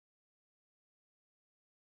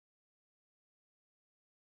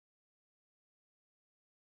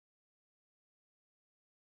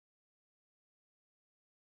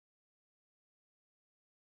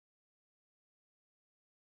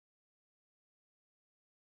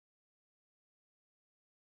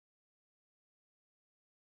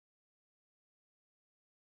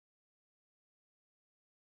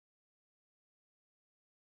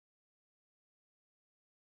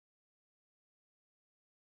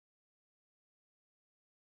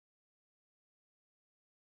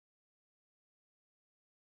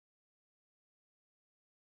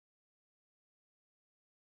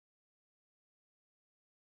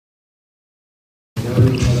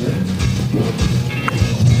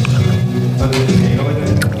No,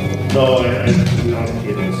 I'm not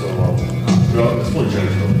kidding, so no, it's fully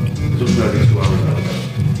charged though. It took me like 2 hours now.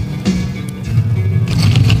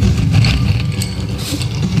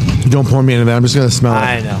 Don't pour me into that. I'm just going to smell it.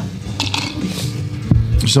 I know.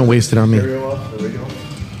 Just don't waste it on me. Stereo off, there we go.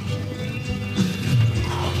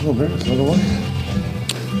 Oh, there's another one.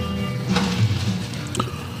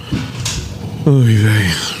 Oh,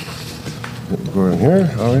 yeah. Go in here,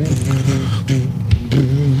 all right.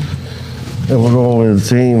 And we'll go over the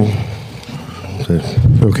team.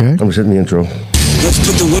 Okay. I'm just hitting the intro. Let's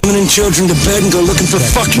put the women and children to bed and go looking for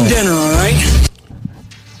fucking dinner, all right?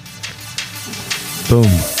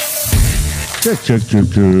 Boom. Check.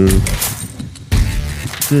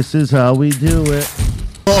 This is how we do it.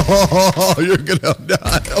 Oh, you're gonna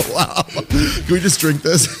die. Wow. Can we just drink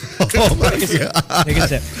this? Oh my God. Take a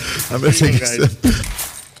sip. I'm gonna take a sip.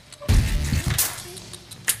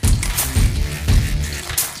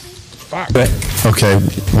 Okay,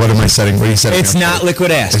 what am I setting? What are you setting? It's not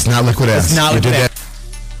liquid ass. It's not liquid ass. It's not liquid ass.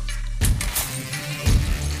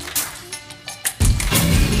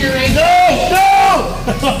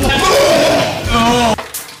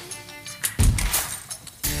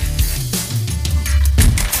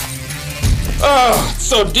 Oh, it's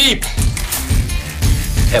so deep.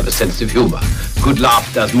 Have a sense of humor. Good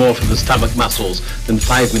laugh does more for the stomach muscles than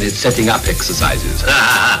 5 minutes setting up exercises.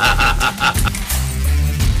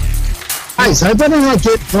 Guys, I better not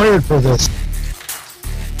get fired for this.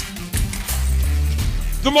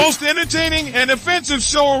 The most entertaining and offensive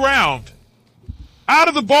show around. Out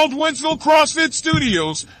of the Baldwinsville CrossFit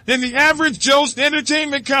Studios in the Average Joe's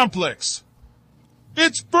Entertainment Complex.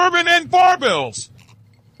 It's Bourbon and Barbells.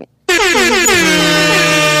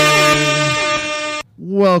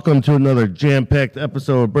 Welcome to another jam-packed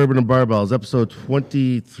episode of Bourbon and Barbells, episode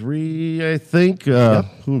 23, I think.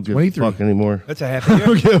 Who gives a fuck anymore? That's a half a year.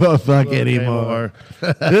 Don't give a fuck anymore.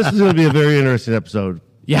 This is going to be a very interesting episode.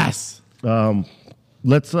 Yes.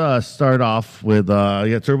 Let's start off with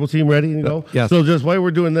Turbo Team ready? You know? Yes. So just while we're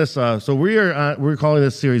doing this, so we're calling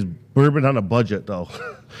this series Bourbon on a Budget, though.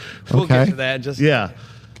 We'll Okay. get to that. Just Yeah.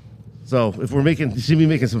 So if you see me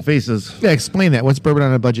making some faces. Yeah, explain that. What's bourbon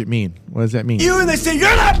on a budget mean? What does that mean? You and they say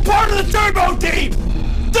you're not part of the Turbo Team.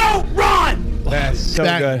 Don't run. That's so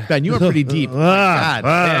good. Ben, you are pretty deep. Oh my God.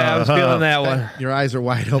 Yeah, I was feeling that one. Your eyes are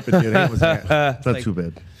wide open, dude. It's not too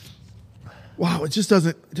bad. Wow, it just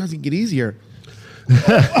doesn't get easier.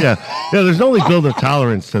 Yeah, there's only build a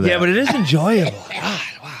tolerance to that. Yeah, but it is enjoyable.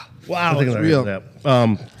 Wow, it's real.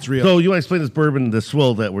 It's real. So you want to explain this bourbon, the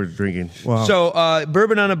swill that we're drinking? Wow. So,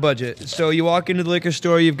 bourbon on a budget. So you walk into the liquor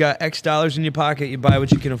store, you've got X dollars in your pocket, you buy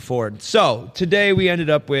what you can afford. So today we ended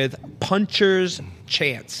up with Puncher's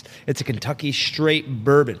Chance. It's a Kentucky straight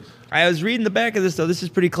bourbon. I was reading the back of this, though. This is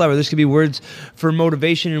pretty clever. This could be words for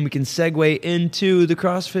motivation, and we can segue into the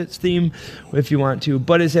CrossFit theme if you want to.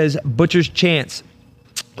 But it says Butcher's Chance.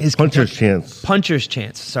 Puncher's Chance. Puncher's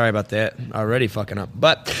Chance. Sorry about that. Already fucking up.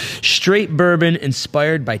 But straight bourbon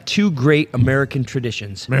inspired by two great American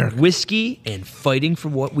traditions. Whiskey and fighting for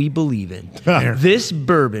what we believe in. This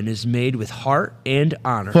bourbon is made with heart and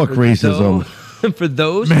honor. Fuck racism. For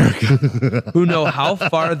those who know how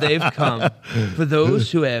far they've come. For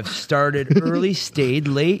those who have started early, stayed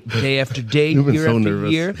late, day after day, year after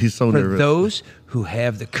year. He's so for nervous. those who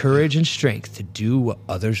have the courage and strength to do what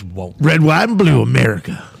others won't. Red, white, and blue,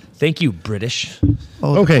 America. Thank you, British.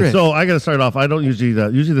 Oh, Okay, Chris. so I got to start off. I don't usually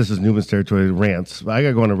this is Newman's territory, rants. I got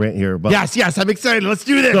to go on a rant here. But Yes, I'm excited. Let's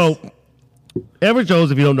do this. So, Average Joe's,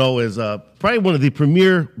 if you don't know, is probably one of the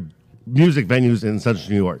premier music venues in Central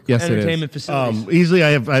New York. Yes, it is. Entertainment facilities. Easily, I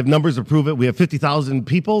have numbers to prove it. We have 50,000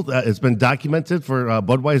 people. It's been documented. For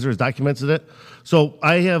Budweiser has documented it. So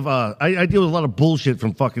I have I deal with a lot of bullshit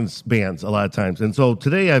from fucking bands a lot of times. And so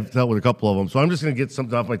today I've dealt with a couple of them. So I'm just going to get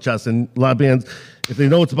something off my chest. And a lot of bands, if they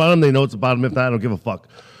know it's about them, they know it's about them. If not, I don't give a fuck.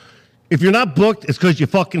 If you're not booked, it's because you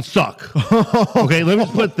fucking suck. Okay, let me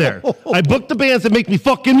put it there. I book the bands that make me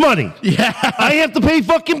fucking money. Yeah. I have to pay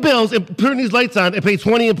fucking bills and turn these lights on and pay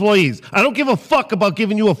 20 employees. I don't give a fuck about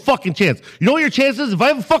giving you a fucking chance. You know what your chance is? If I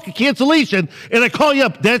have a fucking cancellation and I call you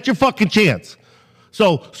up, that's your fucking chance.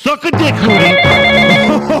 So, suck a dick, Rudy.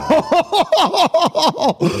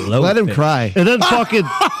 Let him cry. And then fucking...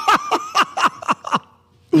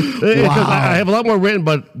 Because I have a lot more written,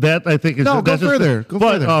 but that I think is No, go that's just- further. Go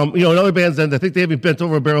but, further. in other bands, then I think they have me bent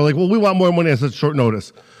over a barrel. Like, well, we want more money on such short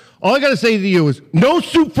notice. All I got to say to you is, no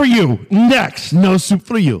soup for you. Next. No soup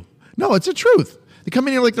for you. No, it's the truth. They come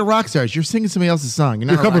in here like the rock stars. You're singing somebody else's song. You're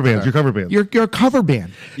not You're cover a rock bands. star. You're cover bands. You're a cover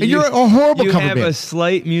band. And you're a horrible You cover have band. a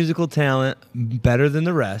slight musical talent, better than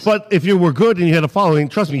the rest. But if you were good and you had a following,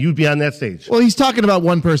 trust me, you'd be on that stage. Well, he's talking about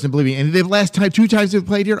one person, believe me. And the last time, 2 times we've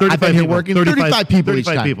played here, I've 35 been here people. working. 35 people each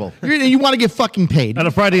 35 time. people. You want to get fucking paid. On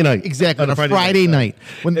a Friday night. Exactly, on a Friday Friday night.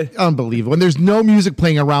 When unbelievable. When there's no music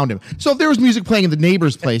playing around him. So if there was music playing in the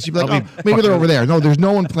neighbor's place, you'd be like, I'll be maybe they're fucking- over there. No, there's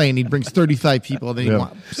no one playing. He brings 35 people. And then Yeah. you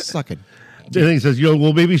want suck it. And then he says,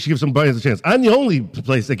 well, maybe you should give some bands a chance. I'm the only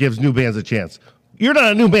place that gives new bands a chance. You're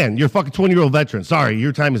not a new band. You're a fucking 20-year-old veteran. Sorry,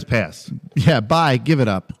 your time has passed. Yeah, bye. Give it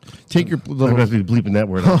up. Take your I'm little. going to be bleeping that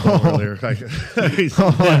word out earlier. There's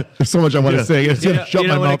so much I want to say. It's You gonna know, shut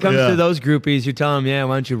my when it mouth. comes Yeah. to those groupies, you tell them, yeah,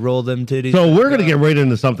 why don't you roll them titties? So we're gonna get right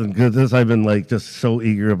into something because I've been like just so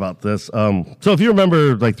eager about this. So if you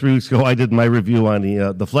remember, like 3 weeks ago, I did my review on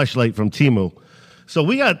the Fleshlight from Temu. So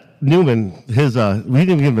we got Newman his. We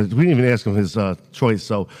didn't even ask him his choice.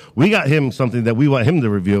 So we got him something that we want him to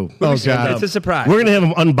review. Oh, God. It's a surprise. We're gonna have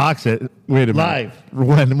him unbox it. Wait a minute. live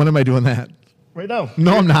When am I doing that? right now.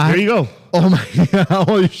 No, I'm not. There you go. Oh my god!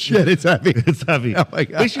 Holy shit! It's heavy. It's heavy. Oh my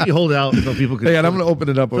God. Make sure you hold it out so people can. Hang on, I'm going to open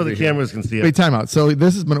it up so over the here. cameras can see it. Wait, time out. So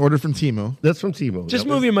this has been ordered from Temu. That's from Temu. Just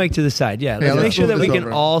Yep. move your mic to the side. Yeah, let's let's make sure move that we this can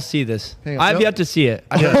over. all see this. Hang on. I've Yep. yet to see it.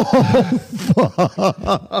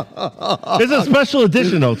 It's a special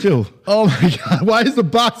edition though too. Oh my god! Why is the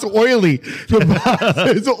box oily? The box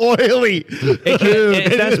is oily.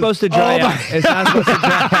 It's not supposed to dry Oh out. It's not supposed to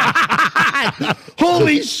dry out.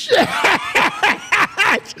 Holy shit!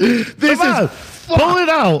 This Come on, is. pull it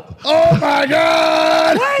out. Oh my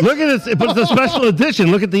god! Look at this, but it's a special edition.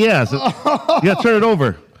 Look at the ass. You got to turn it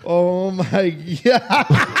over. Oh my god!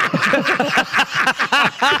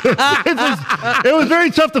 It was very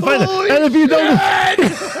tough to find. Holy And if you don't,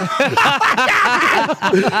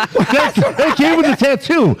 it came with a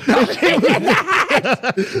tattoo.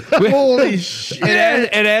 Holy shit!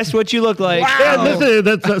 It asks what you look like. And listen,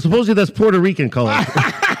 that's supposedly that's Puerto Rican color.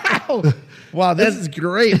 Wow, this is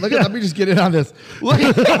great. Look at. Let me just get in on this. Look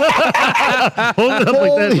at. Hold it up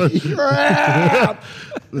like Holy that. crap!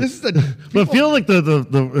 This is the. But feel like the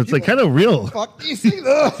it's like kind of real. Fuck, you see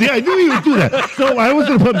this? Yeah, I knew you would do that. So I was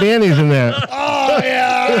gonna put mayonnaise in there. Oh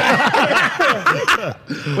yeah!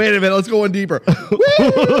 Wait a minute, let's go one deeper. Woo!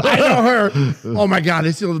 I know her. Oh my god,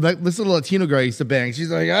 this little Latino girl I used to bang.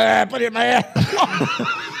 She's like, put it in my ass.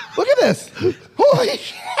 Look at this. Holy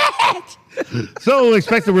shit! So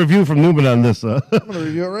expect a review from Newman on this. I'm gonna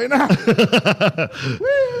review it right now.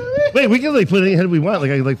 Wait, we can like put any head we want.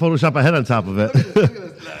 Like I like Photoshop a head on top of it.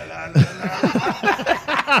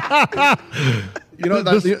 You know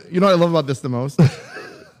what I love about this the most?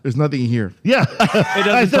 There's nothing here. Yeah, It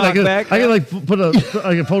doesn't I said talk back. I can like I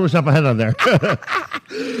can Photoshop a head on there.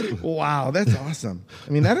 Wow, that's awesome. I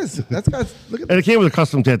mean, that's got. Look at And this. it came with a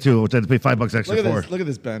custom tattoo, which I had to pay $5 extra Look at for. this. Look at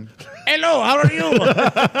this, Ben. Hello, how are you?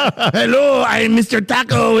 Hello, I'm Mr.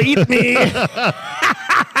 Taco. Eat me.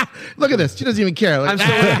 Look at this. She doesn't even care. Like,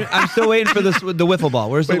 I'm still waiting for this. The wiffle ball.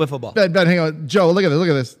 Where's the wiffle ball? Ben, hang on. Joe, look at this. Look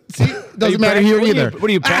at this. See, it doesn't matter here either. What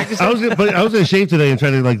are you practicing? I was gonna shave today and try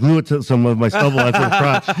to like glue it to some of my stubble after the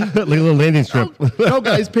crotch, like a little landing strip. No,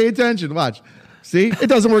 guys, pay attention. Watch. See, it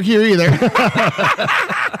doesn't work here either.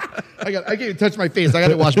 I can't even touch my face. I got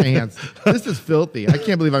to wash my hands. This is filthy. I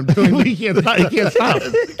can't believe I'm doing You can't stop. You can't stop.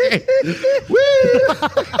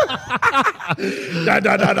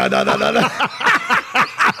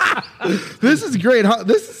 This is great. Huh?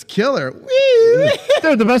 This is killer.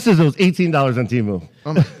 Dude, the best is it was $18 on Temu.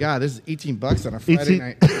 Oh my god, this is $18 on a Friday 18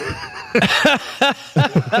 night.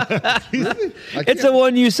 It's a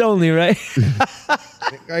one use only, right?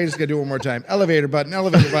 I just gotta do it one more time. Elevator button.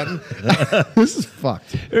 Elevator button. This is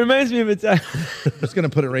fucked. It reminds me of a time. I'm just gonna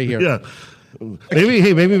put it right here. Yeah. Maybe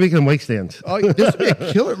make it a mic stand. Oh, this would be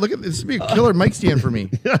a killer. Look at this. Would be a killer mic stand for me.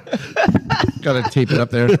 Gotta tape it up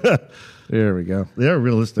there. There we go. They are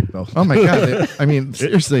realistic though. Oh my god. I mean,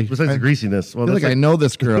 seriously. Besides the greasiness. Well, I feel that's like I know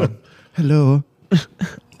this girl. Hello.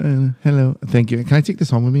 Hello. Thank you. Can I take this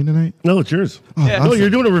home with me tonight? No, it's yours. Oh, No, awesome. you're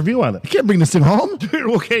doing a review on it. I can't bring this thing home. Dude,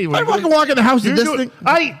 okay. I fucking walk in the house with this thing.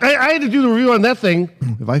 I had to do the review on that thing.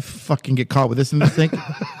 If I fucking get caught with this in this thing,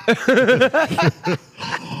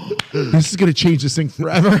 this is gonna change this thing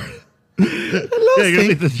forever. Yeah, you're gonna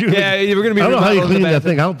make this. Yeah, we're gonna be. I don't know how you remodeling the clean that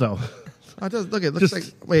bathroom. thing out though. Oh, it does. Look, it looks like.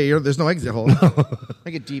 Wait, there's no exit hole. I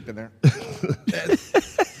get deep in there.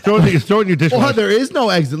 Throw it in your Oh, dishwasher. there is no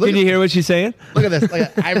exit. Look Can you hear what she's saying? Look at this. Look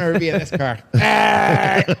at, I remember being in this car.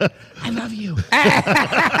 I love you.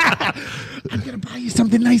 I'm gonna buy you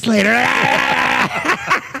something nice later.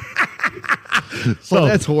 So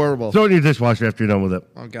that's horrible. Throw it in your dishwasher after you're done with it.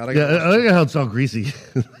 Oh, God. I Yeah, I like how it's all greasy.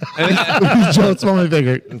 Joe, smell my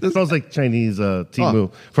finger. It smells like Chinese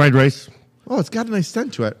timu. Fried rice. Oh, it's got a nice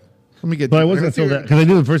scent to it. Let me get. But I wasn't going to fill that because I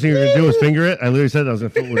knew the first thing you were going to do was finger it. I literally said I was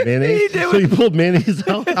going to fill it with mayonnaise. So you pulled mayonnaise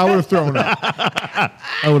out? I would have thrown up.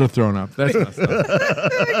 That's messed up.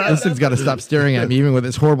 This thing's got to stop staring at me, even with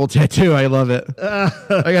its horrible tattoo. I love it.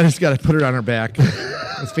 I just got to put it on her back.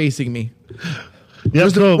 It's facing me. Yeah,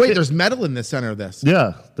 There's metal in the center of this.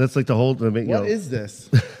 Yeah, that's like the whole. What is this?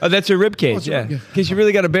 Oh, that's her rib cage. Yeah, because you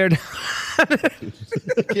really got to bear down.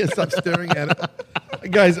 I can't stop staring at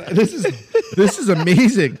it. Guys, this is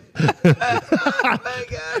amazing.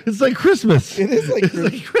 It's like Christmas. It is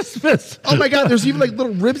like Christmas. Oh my God! There's even like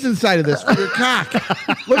little ribs inside of this for your cock.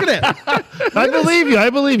 Look at it. I believe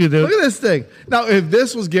you, dude. Look at this thing. Now, if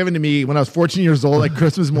this was given to me when I was 14 years old, like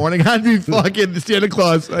Christmas morning, I'd be fucking Santa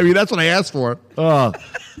Claus. I mean, that's what I asked for. Oh,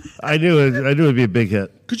 I knew it'd be a big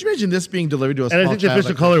hit. Could you imagine this being delivered to a And small I think the child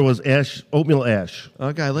official like color was oatmeal ash.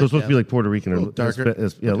 Okay, I like so it's supposed that. to be like Puerto Rican or A little darker.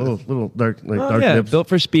 Yeah, a little dark, like Oh, dark yeah, nips. built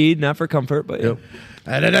for speed, not for comfort. But yeah. All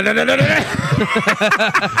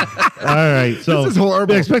right, so This is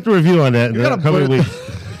horrible. Expect a review on that in the gotta coming put it- weeks.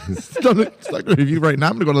 It's like a review right now.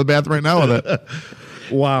 I'm going to go to the bathroom right now with it.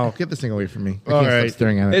 Wow. Get this thing away from me. I can't right. stop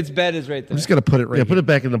staring at it. Its bed is right there. I'm just going to put it right Yeah, put here. it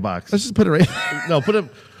back in the box. Let's just put it right No, put it.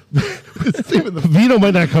 Vito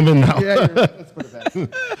might not come in now, Yeah, you're right. Let's put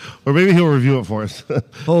it back. or maybe he'll review it for us.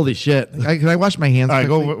 Holy shit. Can I wash my hands? All right,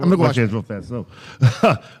 quickly? go. I'm going to go wash wash hands real fast. So,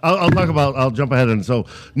 I'll jump ahead and so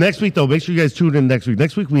next week though, make sure you guys tune in next week.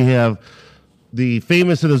 Next week we have the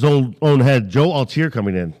famous in his own head Joe Altier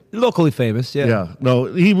coming in. Locally famous. Yeah. Yeah, no,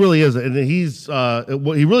 he really is, and he's he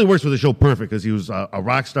really works for the show perfect because he was a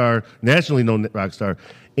rock star, nationally known rock star,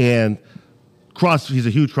 and he's a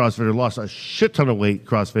huge CrossFitter, lost a shit ton of weight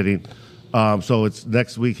CrossFitting. So it's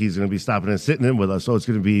next week he's going to be stopping and sitting in with us. So it's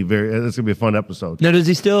going to be a fun episode. Now, does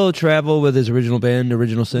he still travel with his original band,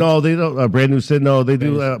 Original Sin? No, they don't. Brand New Sin. No, they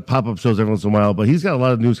do pop up shows every once in a while. But he's got a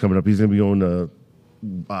lot of news coming up. He's going to be going to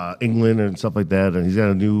England and stuff like that, and he's got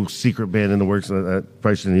a new secret band in the works that I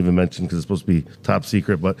probably shouldn't even mention because it's supposed to be top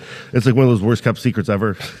secret. But it's like one of those worst kept secrets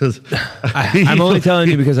ever. I'm only telling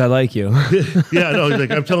you because I like you. Yeah, no, he's like,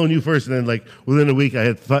 I'm telling you first, and then like within a week, I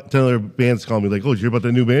had 10 other bands call me like, "Oh, did you hear about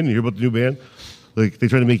the new band? You hear about the new band?" Like they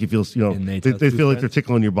try to make you feel, And they tell feel like they're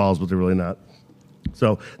tickling your balls, but they're really not.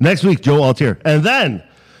 So next week, Joe Altier, and then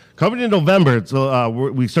coming in November, so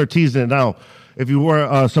we start teasing it now. If you were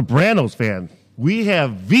a Sopranos fan, we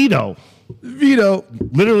have Vito,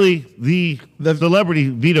 literally the celebrity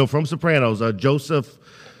Vito from Sopranos, Joseph.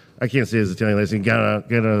 I can't say his Italian last name.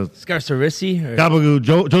 Scarcerisi?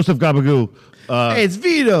 Joseph Gabagoo. Hey, it's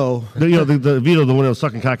Vito. The Vito, the one that was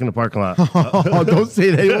sucking cock in the parking lot. Oh, don't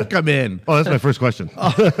say that. He won't come in. Oh, that's my first question.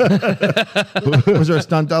 Was there a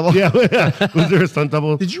stunt double? Yeah. Was there a stunt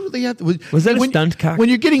double? Did you really have to? Was that a stunt cock? When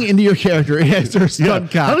you're getting into your character, is there a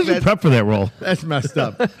stunt cock? How did you prep for that role? That's messed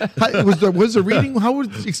up. Was the reading?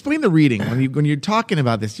 Explain the reading when you're talking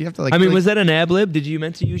about this? You have to like. I mean, was that an ad lib? Did you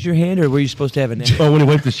meant to use your hand, or were you supposed to have an ad lib? Oh, when he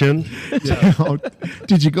wiped the shin?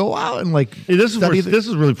 Did you go out and like? Hey, this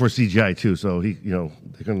is really for CGI too. So he,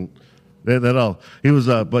 they can. That all he was,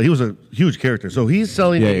 but he was a huge character. So he's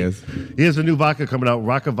selling. Yeah, he is. He has a new vodka coming out,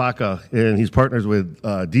 Rocka Vodka, and he's partners with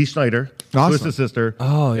Dee Snider, Awesome. Twisted Sister.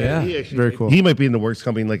 Oh, yeah. And he actually- Very cool. He might be in the works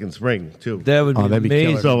coming like in spring too. That would be that'd be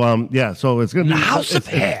amazing. killer. So it's gonna be House of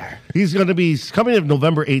Hair. He's going to be coming in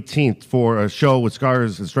November 18th for a show with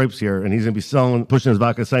Scars and Stripes here, and he's going to be pushing his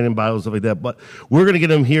vodka, signing bottles, stuff like that. But we're going to get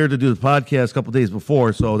him here to do the podcast a couple days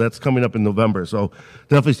before, so that's coming up in November. So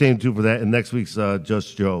definitely stay tuned for that. And next week's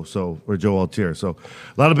Just Joe, or Joe Altier. So a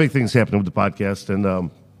lot of big things happening with the podcast, and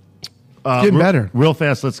Getting better. Real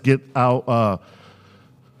fast, let's get out.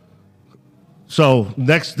 So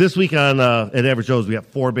this week on at Average Joe's, we have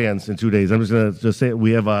 4 bands in 2 days. I'm just going to say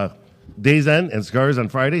we have Days End and Scars on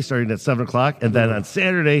Friday, starting at 7 o'clock. And then on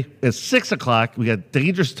Saturday at 6 o'clock, we got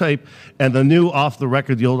Dangerous Type and the new Off the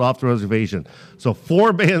Record, the old Off the Reservation. So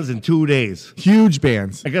 4 bands in 2 days. Huge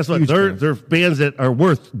bands. And guess what? Huge They're bands that are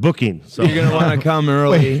worth booking. So You're going to want to come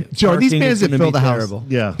early. Wait, Joe, these Parking bands is that gonna fill be the house. terrible.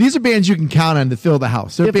 Yeah. These are bands you can count on to fill the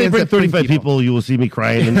house. They're if they bands bring that bring 35 people, you will see me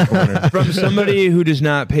crying in the corner. From somebody who does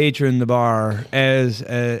not patron the bar as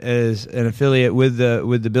an affiliate with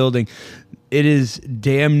the building, it is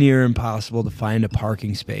damn near impossible to find a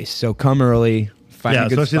parking space. So come early, find a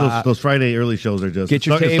good especially spot, those Friday early shows are just Get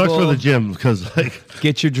your it sucks table. for the gym because like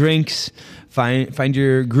get your drinks, find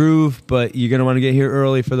your groove, but you're gonna want to get here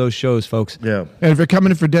early for those shows, folks. yeah. And if you're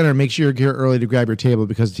coming in for dinner, make sure you're here early to grab your table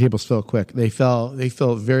because the tables fill quick. They fill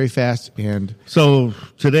very fast. And So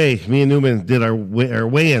today, me and Newman did our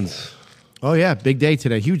weigh-ins. Oh, yeah. Big day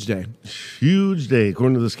today. Huge day. Huge day,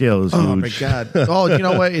 according to the scale. Is Oh, my huge. God. Oh, you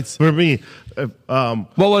know what? It's For me, What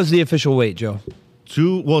was the official weight, Joe?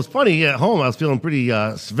 well, it's funny. At home, I was feeling pretty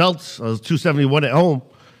svelte. I was 271 at home,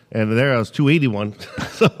 and there I was 281.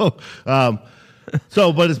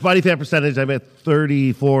 But his body fat percentage, I'm at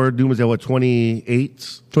 34. Newman's at what,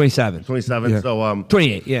 28? 27. 27. Yeah. So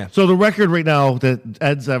 28, yeah. So the record right now that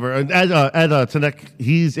Ed's ever, and Ed Tanek,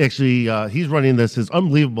 he's actually he's running this. Is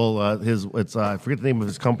unbelievable. I forget the name of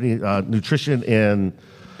his company, Nutrition and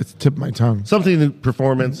the tip of my tongue. something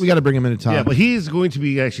performance. We got to bring him in to talk. Yeah, but he's going to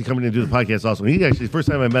be actually coming to do the podcast also. He actually, first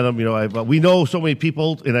time I met him, we know so many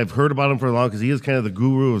people, and I've heard about him for a long because he is kind of the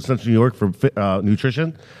guru of Central New York for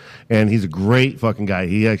nutrition, and he's a great fucking guy.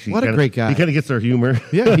 He actually What a great guy. He kind of gets our humor.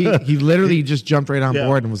 Yeah, he literally just jumped right on Yeah.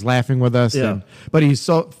 board and was laughing with us. Yeah. But he's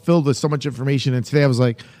so filled with so much information. And today I was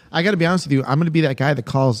like, I got to be honest with you. I'm going to be that guy that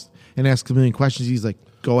calls and asks a million questions. He's like,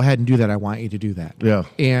 go ahead and do that. I want you to do that. Yeah.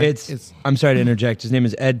 And It's I'm sorry to interject. His name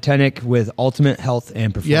is Ed Tenick with Ultimate Health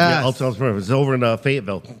and Performance. Yeah. Yeah, Ultimate Health. It's over in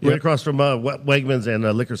Fayetteville, right across from Wegmans and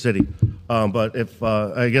Liquor City. But if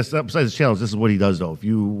I guess besides the challenge, this is what he does though. If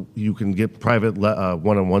you can get private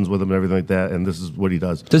one-on-ones with him and everything like that, and this is what he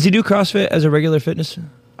does. Does he do CrossFit as a regular fitness?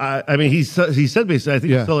 I mean, he said basically, I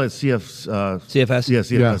think Yeah. he's still at CFS? Yeah,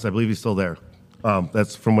 CFS. Yeah. I believe he's still there.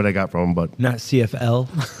 That's from what I got from him. But Not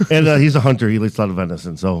CFL. and he's a hunter. He eats a lot of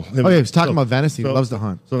venison. So Oh, yeah, he was talking about venison. He loves to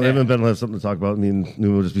hunt. So him and Ben will have something to talk about. I mean,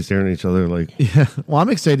 we'll just be staring at each other like. Yeah. Well, I'm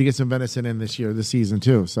excited to get some venison in this season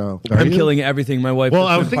too. So I'm you? killing everything. My wife. Well,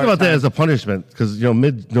 has I was been thinking about that part-time. as a punishment because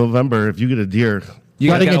mid-November, if you get a deer, You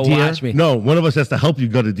guys Gutting a gotta deer? watch me. no, one of us has to help you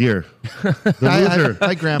gut a deer. The loser.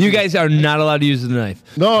 I grandpa. You guys are not allowed to use the knife.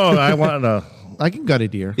 No, I want to. I can gut a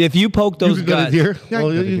deer. If you poke You those can gut a guts, deer. Yeah, I Well,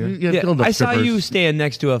 can gut a deer. you have yeah, killed I saw strippers. you stand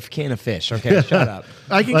next to a can of fish. Okay, shut up.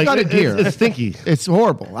 I can Like, gut a deer. It's stinky. It's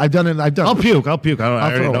horrible. I've done it. I'll puke. I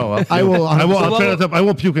already throw know. up. I'll I puke. will- I'll try not to. I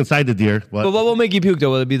won't puke inside the deer. But what will make you puke though?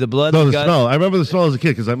 Will it be the blood? No, the the gut? smell. I remember the smell as a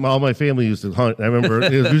kid because all my family used to hunt. I remember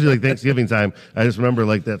it was usually like Thanksgiving time. I just remember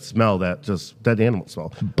like that smell, that just dead animal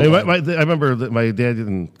smell. I remember that my dad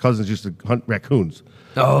and cousins used to hunt raccoons.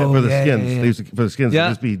 Oh, for the yeah, skins. yeah, yeah. They used to, for the skins, Yeah.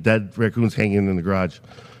 there'd just be dead raccoons hanging in the garage.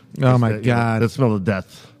 Oh my That, you know, God. that smell of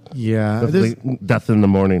death. Yeah. That's This- like death in the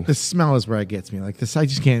morning. The smell is where it gets me. Like this, I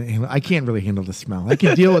just can't. I can't really handle the smell. I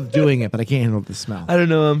can deal with doing it, but I can't handle the smll. I don't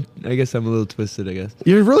know. I guess I'm a little twisted. I guess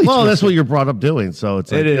You're really. Well, that's twisted. what you're brought up doing. So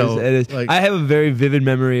it's like, it is. you know, It is. like- I have a very vivid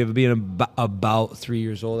memory of being about 3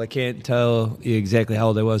 years old. I can't tell you exactly how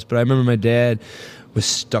old I was, but I remember my dad was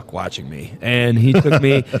stuck watching me, and he took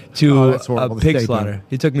me to Oh, that's a horrible to pig say, slaughter. though.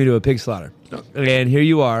 He took me to a pig slaughter, and here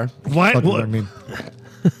you are. what? Fuck What? I mean,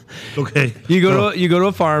 Okay. You go to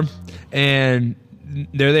a farm, and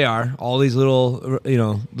there they are, all these little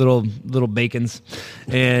little bacons,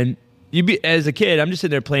 and as a kid, I'm just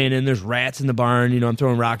sitting there playing, and there's rats in the barn. I'm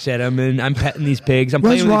throwing rocks at them, and I'm petting these pigs. What's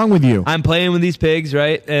playing wrong with you? I'm playing with these pigs,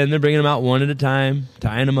 right? And they're bringing them out one at a time,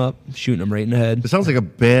 tying them up, shooting them right in the head. It sounds like a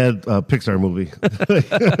bad Pixar movie.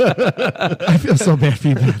 I feel so bad for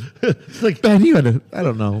you, Ben. It's like Ben, you had a. I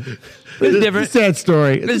don't know. It's It's a different. sad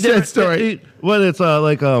story. It's a sad different. story. When it's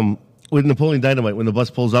like with Napoleon Dynamite, when the bus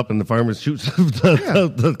pulls up and the farmer shoots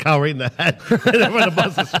the cow right in the head, and everyone on the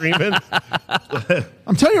bus is screaming.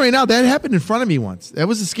 I'm telling you right now, that happened in front of me once. That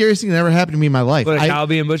was the scariest thing that ever happened to me in my life. What, a cow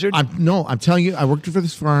being butchered? I'm telling you, I worked for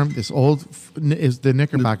this farm. This old is the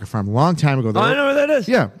Knickerbocker farm, a long time ago. Oh, I know where that is.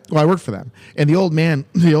 Yeah, well, I worked for them, and the old man,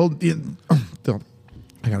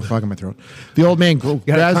 I got a frog in my throat. The old man grabs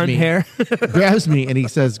cunt me, hair? grabs me, and he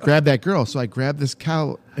says, "Grab that girl." So I grab this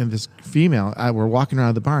cow and this female. We're walking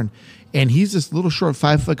around the barn, and he's this little short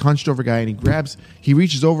 5 foot hunched over guy, and he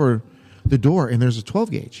reaches over the door, and there's a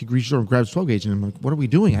 12 gauge. He reaches over and grabs 12 gauge, and I'm like, "What are we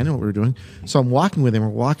doing?" I know what we were doing. So I'm walking with him. We're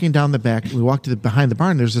walking down the back. And we walk to behind the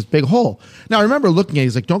barn. There's this big hole. Now I remember looking at it.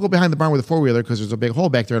 He's like, "Don't go behind the barn with a 4-wheeler because there's a big hole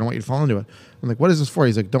back there. I don't want you to fall into it." I'm like, "What is this for?"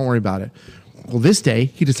 He's like, "Don't worry about it." Well, this day,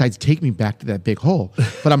 he decides to take me back to that big hole.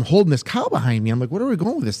 But I'm holding this cow behind me. I'm like, "What are we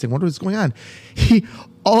going with this thing? What is going on?"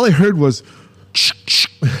 All I heard was,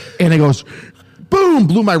 and it goes, boom,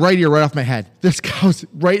 blew my right ear right off my head. This cow's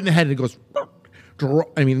right in the head, and it goes,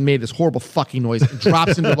 it made this horrible fucking noise and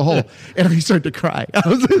drops into the hole. And I started to cry. I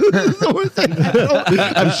was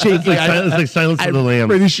I'm shaking. It's like Silence of the I'm Lambs.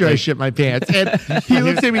 pretty sure I shit my pants. And he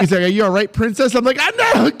looks at me, he's like, "Are you all right, princess?" I'm like, "I'm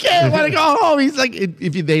not okay. I want to go home." He's like,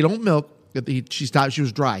 "If they don't milk," she stopped. She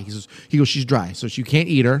was dry. He goes, "She's dry, so you can't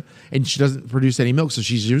eat her, and she doesn't produce any milk, so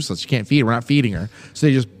she's useless. You can't feed her. We're not feeding her." So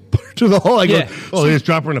they just through the hole. I go, Yeah. Oh, they just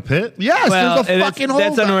drop her in a pit? yes, Well, there's a fucking hole.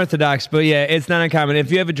 that's unorthodox, but yeah, it's not uncommon.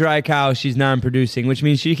 If you have a dry cow, she's non-producing, which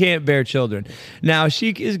means she can't bear children. Now, she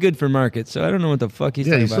is good for markets, so I don't know what the fuck he's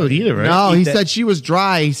Yeah, talking you about. still eat it, right? No, Eat he that. said she was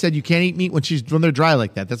dry. He said you can't eat meat when they're dry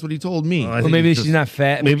like that. That's what he told me. I Well, think maybe he's she's just- not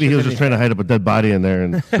fat. Maybe he was just trying to hide up a dead body in there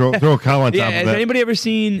and throw a cow on Yeah, top has of it. anybody ever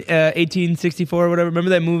seen 1864 or whatever? Remember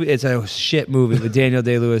that movie? It's a shit movie with Daniel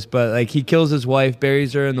Day-Lewis, but like he kills his wife,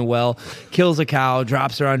 buries her in the well, kills a cow,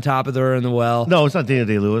 drops her on top of her in the well. No, it's not Daniel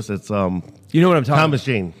Day-Lewis. It's You know what I'm talking Thomas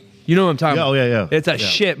about? Jane. You know what I'm talking Yeah, about? oh, yeah. It's a Yeah.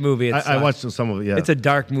 shit movie. It I sucks. watched some of it, yeah. It's a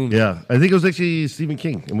dark movie. Yeah. I think it was actually Stephen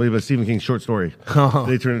King. It might have been Stephen King's short story. They turned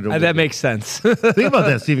it into a That movie. makes sense. Think about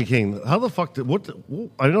that, Stephen King. How the fuck did,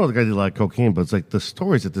 I know the guy did a lot of cocaine, but it's like the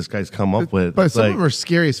stories that this guy's come up with. But some like, of them are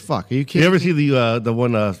scary as fuck. Are you kidding? you ever me? see the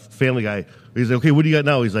one Family Guy? He's like, okay, what do you got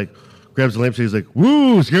now? He's like, grabs the lampshade. He's like,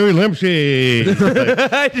 woo, scary lampshade.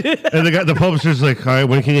 Like, and the publisher's like, all right,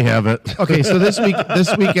 when can you have it? Okay, so this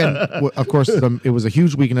weekend, of course, it was a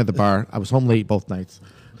huge weekend at the bar. I was home late both nights,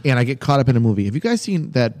 and I get caught up in a movie. Have you guys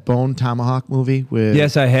seen that Bone Tomahawk movie? With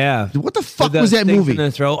Yes, I have. What the fuck With the was that things movie? in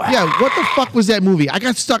the throat. Yeah, what the fuck was that movie? I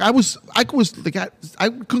got stuck. I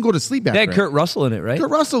couldn't go to sleep after. That it. Kurt Russell in it, right?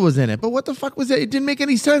 Kurt Russell was in it, but what the fuck was that? It didn't make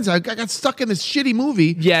any sense. I got stuck in this shitty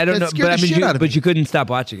movie. Yeah, I don't that know, scared but I the mean, shit out of me. but you couldn't stop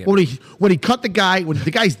watching it. When he cut the guy, when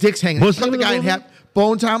the guy's dick's hanging, What's he cut the the guy name in of the half.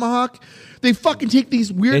 Bone Tomahawk. They fucking take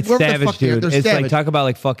these weird. It's whatever the savage, fuck they are, dude. they're It's savage. like talk about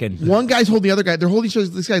like fucking. One guy's holding the other guy. They're holding each other.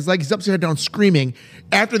 This guy's leg. He's upside down, screaming.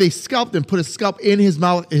 After they scalped him, put a scalp in his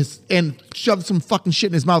mouth, and shoved some fucking shit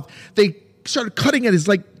in his mouth. They started cutting at his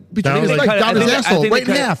like between Down his his- leg, I down think his they- I asshole, think they right in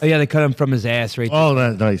cut- half. Oh, yeah, they cut him from his ass right. Oh,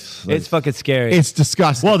 that's nice. It's fucking scary. It's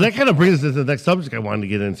disgusting. Well, that kind of brings us to the next subject I wanted to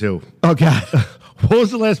get into. Oh god. What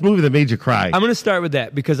was the last movie that made you cry? I'm gonna start with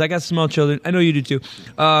that because I got small children. I know you do too.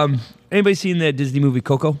 Anybody seen that Disney movie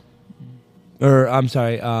Coco? Or I'm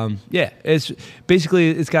sorry, yeah. It's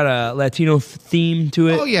basically it's got a Latino theme to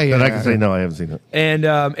it. Oh yeah, yeah. And I yeah. can say no, I haven't seen it. And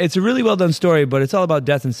it's a really well done story, but it's all about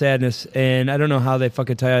death and sadness. And I don't know how they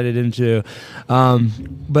fucking tied it into.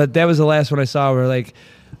 But that was the last one I saw. Where like,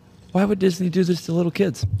 why would Disney do this to little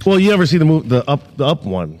kids? Well, you ever see the up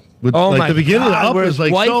one? With, Oh like my the beginning of the God, Up where is his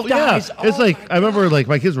like wife so dies. yeah. It's Oh like I remember like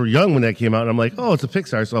my kids were young when that came out, and I'm like, oh, it's a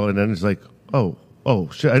Pixar, so and then it's like, oh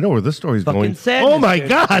shit, I know where this story's Fucking going. sadness, Oh my dude.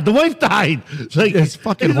 god, the wife died. Like It's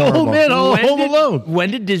fucking he's an old horrible. man all When home did- alone.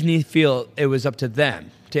 When did Disney feel it was up to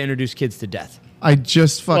them to introduce kids to death? I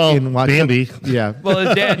just fucking watched Bambi. Yeah. Well,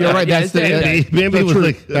 his dad. You're right. yeah, That's his dad the died. Bambi that's was truth.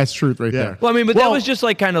 like- That's truth right Yeah. there. Well, I mean, but that Well- was just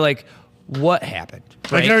like kind of like what happened.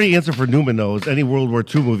 I Right? can already answer for Newman though. It's any World War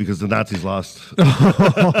II movie because the Nazis lost. The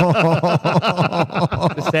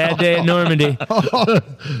sad day at Normandy.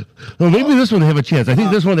 Well, maybe this one they have a chance. I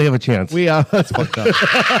think this one they have a chance. We that's fucked up.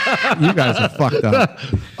 You guys are fucked up.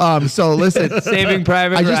 So listen, Saving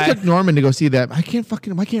Private I just Ryan. took Norman to go see that. I can't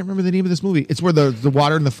remember the name of this movie. It's where the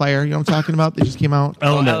water and the fire. You know what I'm talking about? They just came out.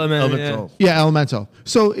 Elemental. Yeah, Elemental.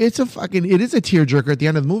 So it is a tearjerker at the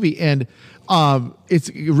end of the movie, and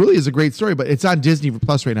it really is a great story. But it's on Disney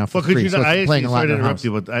Plus right now for Well, could free. you So not, I it's actually playing a lot sorry to in our interrupt house.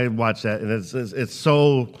 you, but I watched that, and it's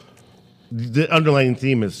so the underlying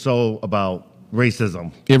theme is so about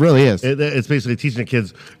racism. It really is. It's basically teaching the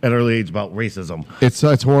kids at an early age about racism. It's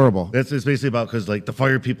horrible. It's basically about because like the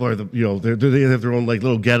fire people are they have their own like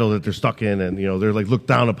little ghetto that they're stuck in, and they're like looked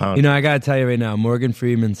down upon. You know, I got to tell you right now, Morgan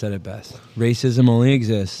Freeman said it best. Racism only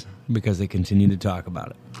exists because they continue to talk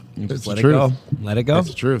about it. You just It's let the it truth. go. Let it go. That's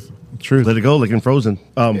the truth. Truth. Let it go, like in Frozen.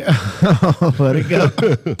 Let it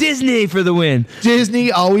go. Disney for the win.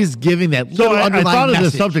 Disney always giving that So little I underlying thought of this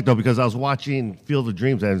message. subject though because I was watching Field of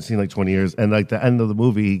Dreams. I haven't seen like 20 years, and like the end of the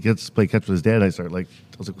movie, he gets to play catch with his dad. And I start like,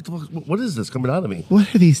 I was like, what the fuck? What is this coming out of me?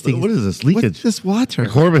 What are these things? What is this leakage? What's this water?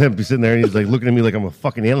 Corbin had to be sitting there, and he's like looking at me like I'm a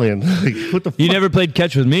fucking alien. Like, what the fuck? You never played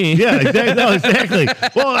catch with me. Yeah, exactly. No, exactly.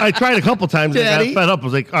 Well, I tried a couple times. And I Daddy? got fed up. I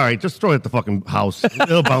was like, all right, just throw it at the fucking house.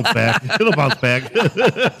 It'll bounce back. It'll bounce back.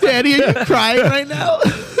 Daddy, are you crying right now?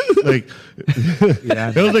 Like,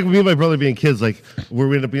 it was like me and my brother being kids. Like, we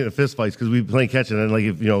ended up being in fist fights because we were playing catch, and then like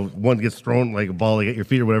if one gets thrown like a ball like at your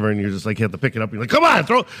feet or whatever, and you're just like you have to pick it up. You're like, come on,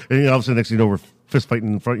 throw! And all of a sudden, next thing you know, we're fist fighting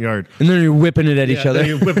in the front yard. And then you're whipping it at each Yeah, other. then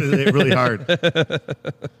you're whipping it really hard.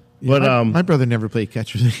 But my brother never played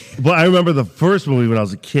catch with me. But I remember the first movie when I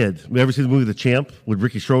was a kid. You ever see the movie The Champ with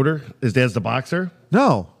Ricky Schroeder? His dad's the boxer.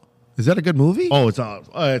 No. Is that a good movie? Oh, it's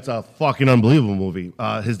a fucking unbelievable movie.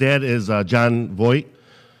 His dad is John Voight,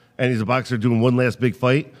 and he's a boxer doing one last big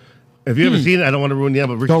fight. If you haven't seen it, I don't want to ruin the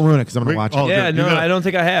end. But Don't ruin it because I'm going to watch it. Oh, Yeah, good. no, You gotta- I don't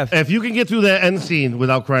think I have. If you can get through that end scene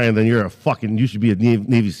without crying, then you should be a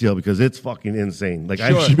Navy SEAL because it's fucking insane. Like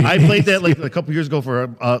Sure. I played that like a couple years ago for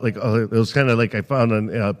it was kind of like I found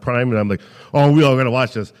on Prime and I'm like, oh, we all gotta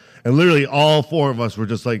watch this. And literally all four of us were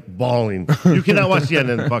just like bawling. You cannot watch the end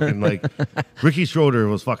and fucking like Ricky Schroeder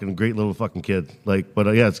was fucking a great little fucking kid. Like, but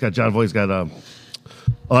yeah, it's got John Voight's got a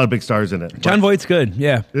lot of big stars in it. John Voight's good.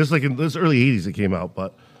 Yeah. It was like in this early '80s it came out,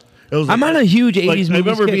 but. It was I'm on a huge 80s I movie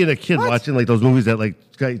remember kick. being a kid watching like those movies that like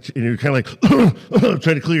and you're kind of like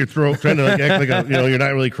trying to clear your throat, trying to like act like you're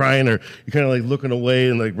not really crying, or you're kind of like looking away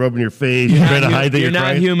and like rubbing your face, trying to hide that You're you're not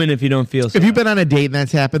crying. human if you don't feel so. If you've been on a date and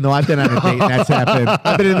that's happened, though, I've been on a date and that's happened.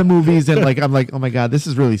 I've been in the movies and like I'm like, oh my god, this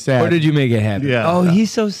is really sad. Or did you make it happen? Yeah. Oh,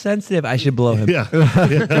 he's so sensitive. I should blow him. Yeah, No,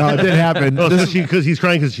 it didn't happen. oh, because he's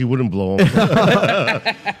crying because she wouldn't blow him.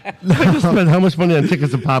 I just spent how much money on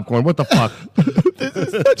tickets and popcorn? What the fuck?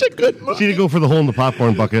 Such a good movie. She didn't go for the hole in the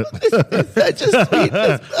popcorn bucket. Such a sweet.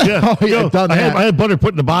 Yeah, Oh, yeah, done I that. had butter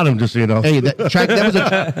put in the bottom, just so you know. Hey, that was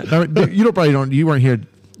you weren't here,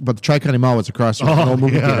 but the Tri-County Mall was across from the old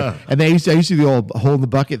movie theater, and I used to do the old hole in the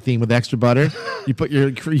bucket theme with extra butter. You put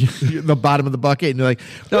the bottom of the bucket, and you're like,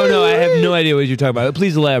 No, I have no idea what you're talking about.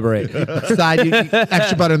 Please elaborate.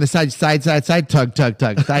 extra butter on the side, side, tug,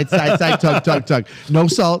 tug, side, tug. No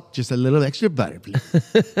salt, just a little extra butter, please.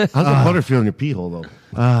 How's the butter feel in your pee hole though?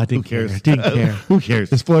 I didn't Who cares? care. Didn't care. Who cares?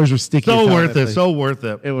 His floors were sticky. So as hell worth that it. place. So worth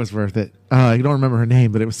it. It was worth it. I don't remember her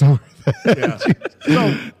name, but it was so worth it.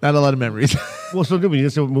 Yeah. Not a lot of memories. Well, so Newman, you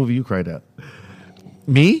didn't say what movie you cried at.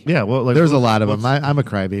 Me? Yeah, well, like There's a lot of them. I'm a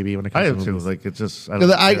crybaby when it comes I to have too. movies. Like it's just I, 'Cause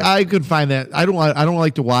don't care. I could find that. I don't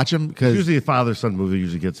like to watch them because Usually a father-son movie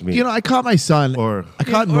usually gets me. I caught my son Or- I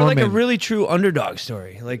caught Or Norman. like a really true underdog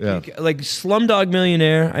story. Like Yeah. like Slumdog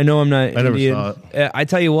Millionaire. I know I'm not I never Indian. saw it. I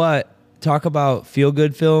tell you what, talk about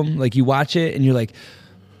feel-good film. Like you watch it and you're like,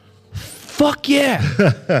 fuck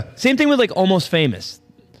yeah. Same thing with like Almost Famous.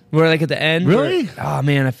 Where like at the end. Really? Oh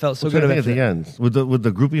man, I felt so What's good that about thing at the end with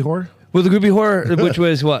the groupie whore. Well, the groupie horror, which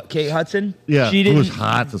was what? Kate Hudson? Yeah, She it didn't. was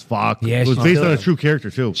hot as fuck. Yeah, it was she's based still- on a true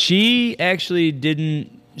character too. She actually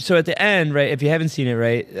didn't. So at the end, right? If you haven't seen it,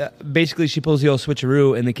 right? Basically, she pulls the old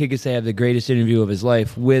switcheroo, and the kid gets to have the greatest interview of his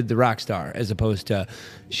life with the rock star, as opposed to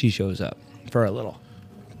she shows up for a little.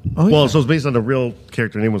 Well, so it's based on a real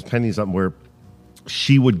character. Her name was Penny something where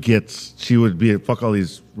she would be fuck all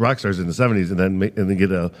these rock stars in the 70s and then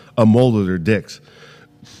get a mold of their dicks.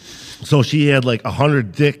 So she had like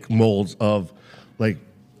 100 dick molds of like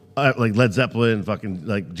Led Zeppelin, fucking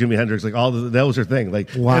like Jimi Hendrix, like that was her thing. Like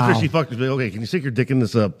Wow. after she fucked, she'd be like, okay, can you stick your dick in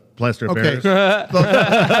this plaster of Okay. Paris?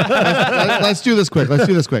 Let's do this quick.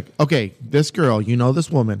 Okay, this girl, this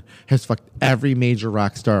woman has fucked every major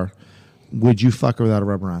rock star. Would you fuck her without a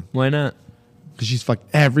rubber on? Why not? Because she's fucked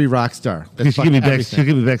every rock star. That's She'll give me fucked everything. she'll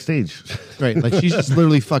give me backstage. Right, like she's just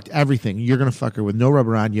literally fucked everything. You're gonna fuck her with no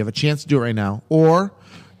rubber on. You have a chance to do it right now, or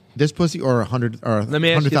this pussy, or Let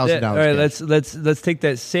me ask you that. All right, let's take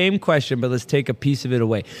that same question, but let's take a piece of it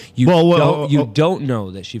away. You don't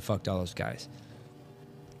know that she fucked all those guys.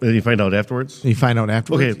 And you find out afterwards. You find out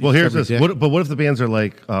afterwards. Okay, well here's Every this. dick. What if the bands are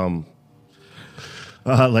like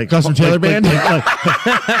Custom Taylor Band? whoa!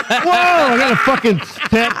 I got a fucking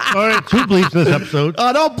tap. All right, 2 bleeps in this episode.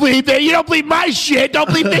 Oh, don't bleep that. You don't bleep my shit. Don't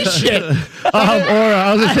bleep this shit. Or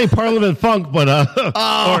I was gonna say Parliament Funk, but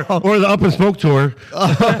or the Up and Smoke tour.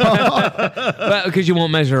 Because you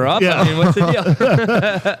won't measure up. Yeah. I mean, what's the deal?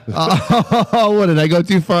 Oh, what did I go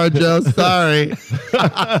too far, Joe? Sorry.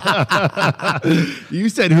 You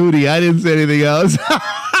said hootie. I didn't say anything else.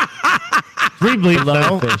 3 bleeps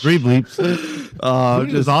now. 3 bleeps.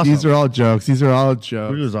 Hootie was awesome. These are all jokes.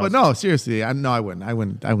 Hootie was awesome. But no, seriously, I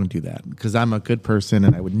wouldn't do that because I'm a good person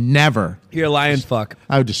and I would never. You're a lion fuck.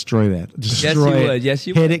 I would destroy that. Destroy you it. would. Yes,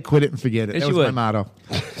 you Hit would. it, quit it, and forget it. Yes, that you was my would. motto.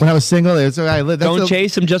 When I was single, Don't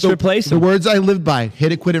chase them, just replace The them. words I lived by: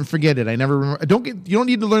 hit it, quit it, and forget it. I never remember. You don't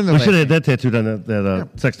need to learn the I should have last had that tattooed on that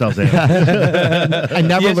textiles ad. I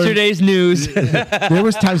never learned. Yesterday's news. There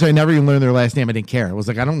was times I never even learned their last name. I didn't care. I was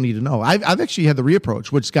like, I don't need to know. I've actually had the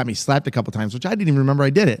reapproach, which got me slapped a couple times, which I didn't even remember I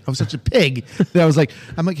did it. I was such a pig that I was like,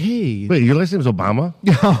 hey. Wait, your last name is Obama?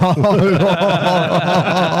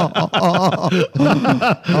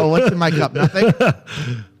 Oh, what's in my cup? Nothing.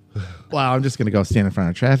 Wow, I'm just gonna go stand in front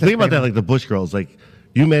of traffic. Think about that, like the Bush girls. Like,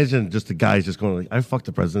 you imagine just the guys just going like, "I fucked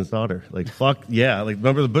the president's daughter." Like, fuck yeah. Like,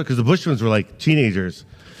 remember because the Bush twins were like teenagers.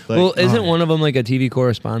 Well, isn't one of them like a TV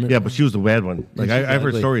correspondent? Yeah, but she was the bad one. Like she's I've heard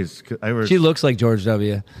ugly. stories. I heard She looks like George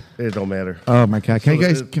W. it don't matter. Oh my god! Can So you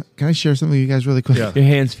guys? Can I share something with you guys really quick? Yeah. Your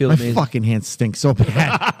hands feel My amazing. fucking hands stink so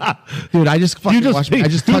bad, dude. I just fucking I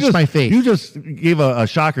just touched my face. You just gave a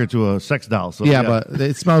shocker to a sex doll. So yeah, but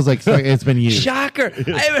it smells like it's been used. Shocker!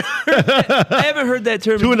 I haven't heard that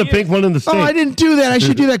term. two in the years. pink, one in the Oh, stink. I didn't do that. I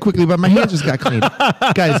should do that quickly, but my hands just got clean.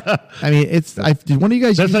 Guys, I mean, did one of you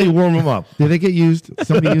guys That's use how you it? warm them up. Did it get used?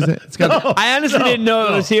 Somebody use it? It's got. I honestly didn't know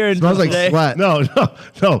it was here. It smells like today. sweat. No.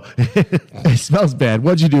 It smells bad.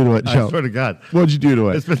 What'd you do to it, I Joe? swear to God. What'd you do to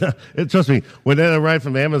it? It's been, trust me, when that arrived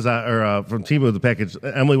from Amazon or from Temu, the package,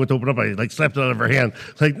 Emily went to open up. I like slapped it out of her hand.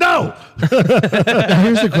 It's like, no. Now,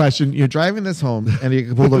 here's the question: you're driving this home and you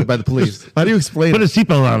get pulled over by the police. How do you explain Put a it?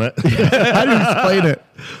 seatbelt on it. How do you explain it?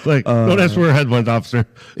 Like, don't ask where her head went, officer.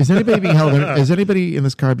 Is anybody being held? Is anybody in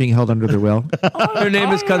this car being held under their will? Her name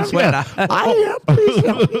is Consuela. I am. Please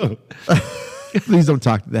help me. Please don't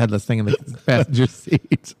talk to the headless thing in the passenger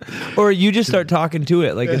seat. Or you just start talking to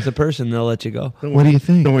it like it's a person. They'll let you go. What do you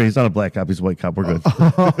think? Don't worry, he's not a black cop. He's a white cop. We're good.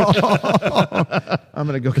 I'm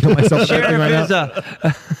gonna go kill myself Sheriff right is now.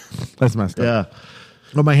 a. That's messed up. Yeah.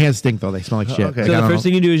 Well, my hands stink though. They smell like shit. Okay. Like, So I the don't first know.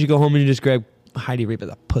 thing you do is you go home and you just grab Heidi Reap as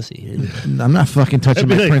a pussy. I'm not fucking touching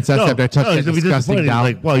my It'd be like, princess no, after I touch no, that he's gonna be disgusting disappointed. doll.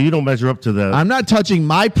 He's like, well, you don't measure up to the. I'm not touching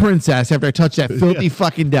my princess after I touch that filthy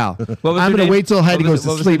fucking doll. was I'm her gonna name? wait till Heidi What was goes it-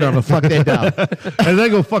 what to was sleep her and I'm gonna fuck that doll. and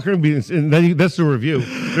then go fuck her and be. And then that's the review.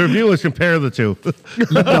 The review is compare the two.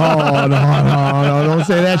 No, don't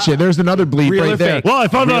say that shit. There's another bleep Real or right there. fake? Well, I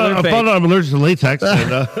found Real out. or I fake? found out I'm allergic to latex. And,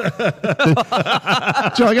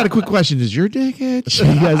 Joe, I got a quick question. Does your dick itch?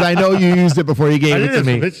 Because I know you used it before you I gave it didn't to have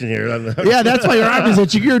some me. bitch in here. Yeah, that's why your arm is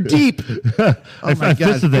itching. You're deep. Oh I my God.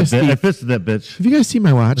 fisted that fist bitch. I deep. fisted that bitch. Have you guys seen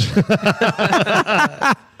my watch?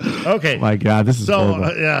 Okay. My God, this is So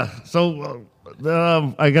horrible. yeah. So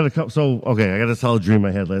I got to. So okay, I got to tell a dream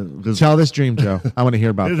I had. 'Cause Tell this dream, Joe. I want to hear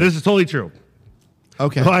about this. this is totally true.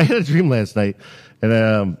 Okay. Well, I had a dream last night,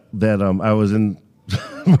 and that I was in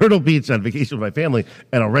Myrtle Beach on vacation with my family,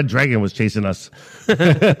 and a red dragon was chasing us.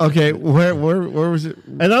 Okay. Where was it?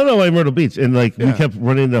 And I don't know why Myrtle Beach, and like we Yeah. kept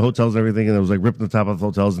running into hotels and everything, and it was like ripping the top off the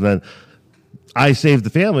hotels, and then I saved the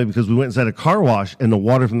family because we went inside a car wash, and the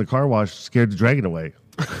water from the car wash scared the dragon away.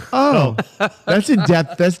 Oh, that's in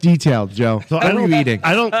depth. That's detailed, Joe. So What are you eating?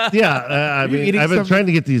 I don't. Yeah, I you mean, eating I've been something? trying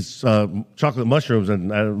to get these chocolate mushrooms,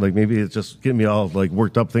 and like maybe it's just getting me all like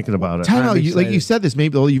worked up thinking about it. Time out. I'm You, like you excited. said this,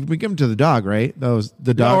 maybe you've been giving them to the dog, right? The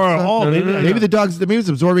dog. or- stuff? oh, maybe- the dog's maybe it's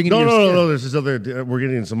absorbing into No, your no, no, skin. no. There's this other. We're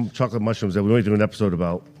getting some chocolate mushrooms that we might do an episode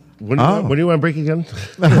about. When, Oh. when do you want to break again?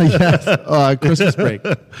 Yes. Christmas break.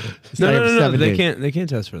 No, They They can't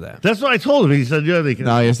test for that. That's what I told him. He said, "Yeah, they can."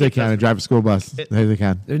 No, yes, they can. I drive a school bus. They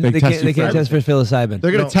can. They can't test for psilocybin.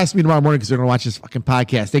 They're going to test me tomorrow morning because they're going to watch this fucking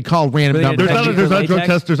podcast. They call random But they numbers. get There's not a drug latex?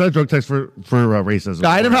 test. There's not a drug test for racism.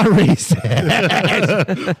 I'm not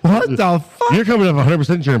racist. What the fuck? You're coming up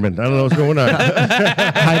 100% German. I don't know what's going on.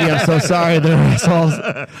 Heidi, I'm so sorry. They're assholes.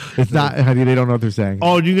 It's not, Heidi, they don't know what they're saying.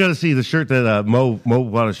 Oh, you got to see the shirt that Mo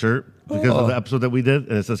bought a shirt because of the episode that we did,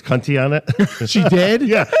 and it says "cunty" on it. She did?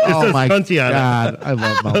 Yeah, it Oh says my cunty on it. God. I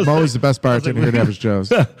love Mo. Mo is the best bartender here at Average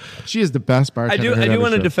Joe's. She is the best I bartender do. here I at do Average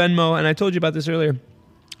want to Joe's. defend Mo, and I told you about this earlier.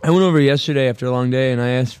 I went over yesterday after a long day, and I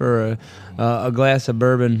asked for a glass of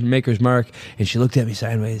bourbon, Maker's Mark, and she looked at me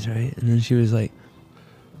sideways, right, and then she was like,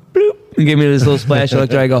 "Bloop," and gave me this little splash. I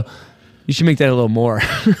looked at her. I go, "You should make that a little more."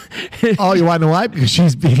 Oh, you want to know why? Because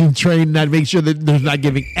she's being trained not to make sure that they're not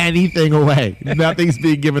giving anything away. Nothing's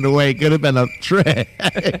being given away. Could have been a trick.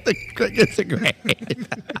 It's a great.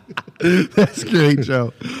 That's great,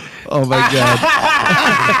 Joe. Oh my God.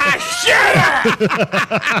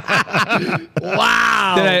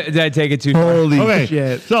 Wow. Did I take it too far? Holy Okay,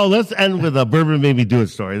 shit. so let's end with a bourbon made me do it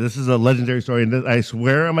story. This is a legendary story, and I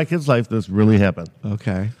swear on my kid's life this really happened.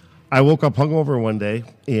 Okay. I woke up hungover one day,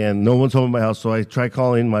 and no one's home in my house, so I tried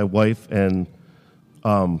calling my wife and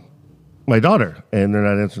my daughter, and they're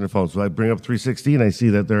not answering their phone. So I bring up 360, and I see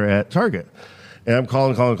that they're at Target. And I'm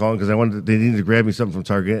calling because they needed to grab me something from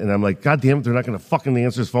Target, and I'm like, God damn it, they're not going to fucking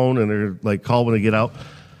answer his phone, and they're like, call when they get out.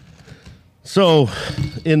 So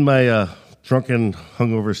in my drunken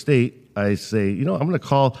hungover state, I say, I'm going to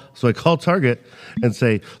call. So I call Target and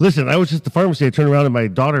say, listen, I was just at the pharmacy. I turned around, and my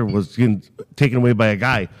daughter was getting taken away by a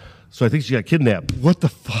guy. So I think she got kidnapped. What the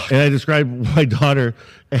fuck? And I described my daughter,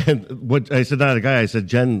 and what I said, not a guy, I said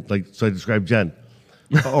Jen, so I described Jen.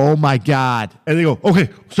 Oh my God. And they go, okay,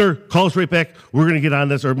 sir, call us right back. We're going to get on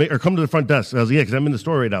this, or come to the front desk. And I was like, yeah, because I'm in the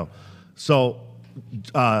store right now. So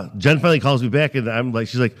Jen finally calls me back, and I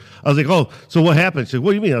was like, oh, so what happened? She's like,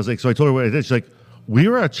 what do you mean? I was like, so I told her what I did. She's like, we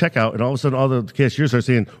were at checkout, and all of a sudden, all the cashiers are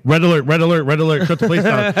saying, red alert, red alert, red alert, shut the place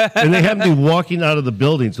down. And they had me walking out of the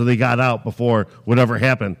building, so they got out before whatever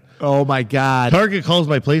happened. Oh, my God. Target calls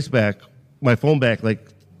my phone back, like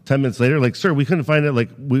 10 minutes later, like, sir, we couldn't find it. Like,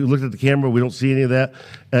 we looked at the camera, we don't see any of that.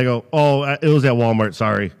 And I go, oh, it was at Walmart,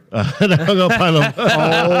 sorry. And I hung up on them.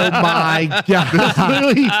 Oh, my God. How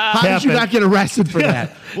did you not get arrested for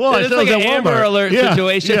that? Well, It's like an Amber Alert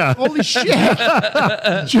situation. Yeah. Holy shit. Joe.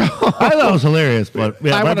 I thought it was hilarious, but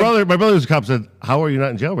yeah, my brother's cop said, "How are you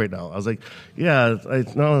not in jail right now?" I was like, "Yeah, I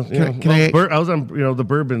was on the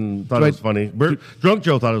bourbon, thought it was funny. Drunk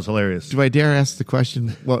Joe thought it was hilarious." Do I dare ask the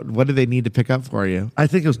question? What do they need to pick up for you? I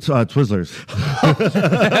think it was Twizzlers.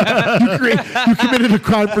 You committed a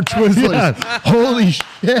crime for Twizzlers. Yeah. Holy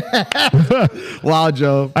shit! Wow,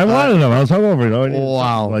 Joe. I wanted them. I was hungover.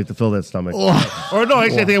 Wow. I like to fill that stomach. Or no,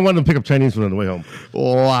 actually, I think I wanted to pick up Chinese food on the way home.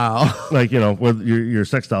 Wow. Like where your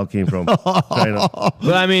sex doll came from. China.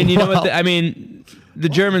 Well, I mean, you know what? The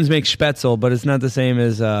Germans make Spätzle, but it's not the same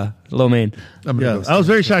as lo mein. Yeah, I was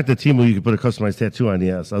very shocked that Temu you could put a customized tattoo on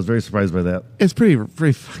the ass. I was very surprised by that. It's pretty.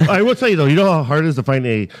 I will tell you though, you know how hard it is to find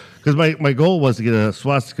because my goal was to get a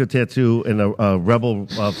swastika tattoo and a rebel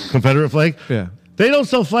Confederate flag. Yeah. They don't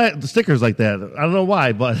sell flat stickers like that. I don't know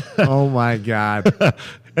why, but Oh my God.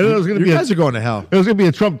 And it was going to be. You guys are going to hell. It was going to be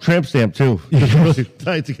a Trump tramp stamp too. Really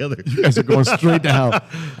tied together. You guys are going straight to hell.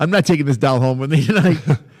 I'm not taking this doll home with me tonight.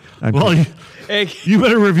 Well, you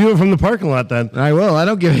better review it from the parking lot then. I will. I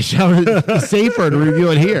don't give a shit. It's safer to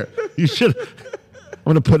review it here. You should.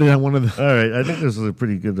 I'm going to put it on one of the. All right. I think this is a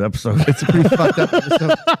pretty good episode. It's a pretty fucked up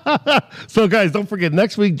episode. So, guys, don't forget,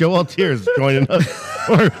 next week, Joe Altier is joining us.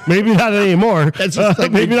 Or maybe not anymore. That's just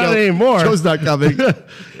maybe not anymore. Joe's not coming. All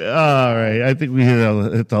right. I think we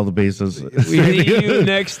hit all the bases. See you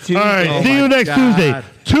next Tuesday. All right. Oh see you next God. Tuesday.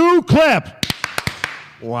 2 clap.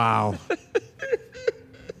 Wow.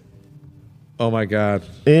 Oh, my God.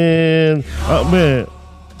 And, oh, man.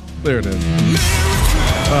 There it is.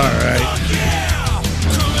 All right.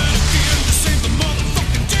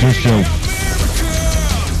 Here's Joe.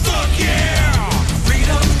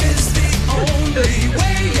 Freedom is the only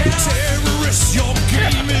way. Terrorists, your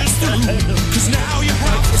game is through.